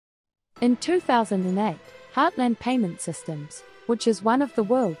In 2008, Heartland Payment Systems, which is one of the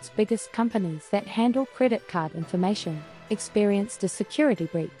world's biggest companies that handle credit card information, experienced a security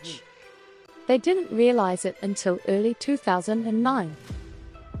breach. They didn't realize it until early 2009.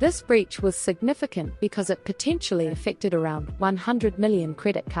 This breach was significant because it potentially affected around 100 million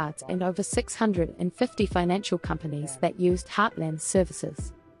credit cards and over 650 financial companies that used Heartland's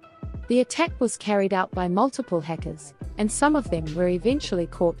services. The attack was carried out by multiple hackers, and some of them were eventually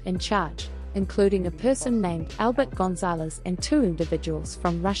caught and charged, including a person named Albert Gonzalez and 2 individuals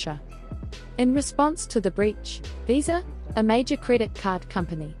from Russia. In response to the breach, Visa, a major credit card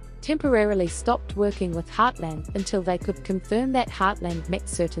company, temporarily stopped working with Heartland until they could confirm that Heartland met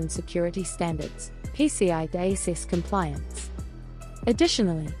certain security standards, PCI DSS compliance.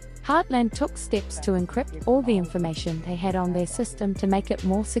 Additionally, Heartland took steps to encrypt all the information they had on their system to make it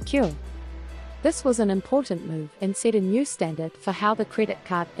more secure. This was an important move and set a new standard for how the credit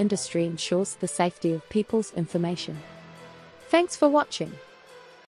card industry ensures the safety of people's information. Thanks for watching.